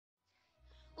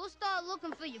start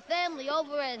looking for your family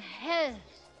over at his.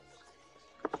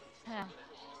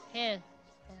 His.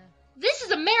 This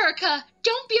is America!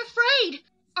 Don't be afraid!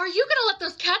 Are you gonna let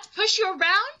those cats push you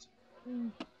around?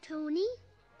 Tony?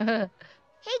 Hey,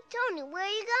 Tony, where are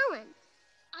you going?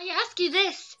 I ask you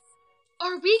this.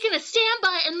 Are we gonna stand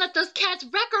by and let those cats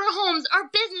wreck our homes, our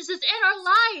businesses, and our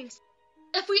lives?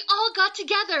 If we all got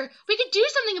together, we could do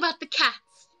something about the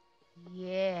cats.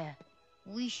 Yeah,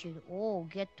 we should all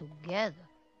get together.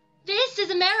 This is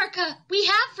America. We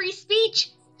have free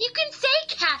speech. You can say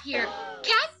cat here.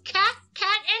 Cat, cat,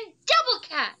 cat, and double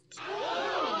cat.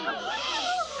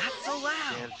 Not so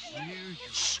loud.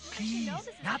 Shh, please,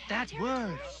 not that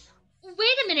word.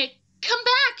 Wait a minute. Come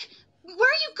back. Where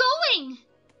are you going?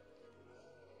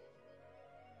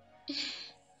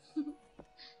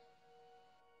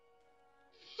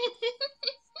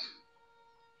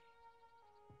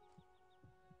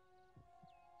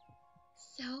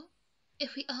 So,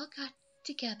 if we all got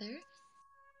together,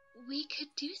 we could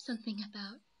do something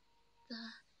about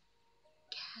the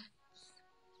cats.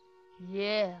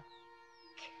 Yeah.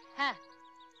 Cat.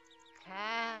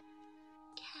 Cat.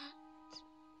 Cat.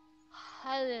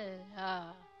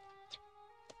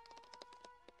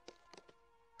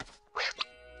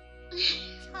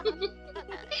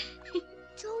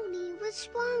 Tony, what's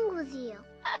wrong with you?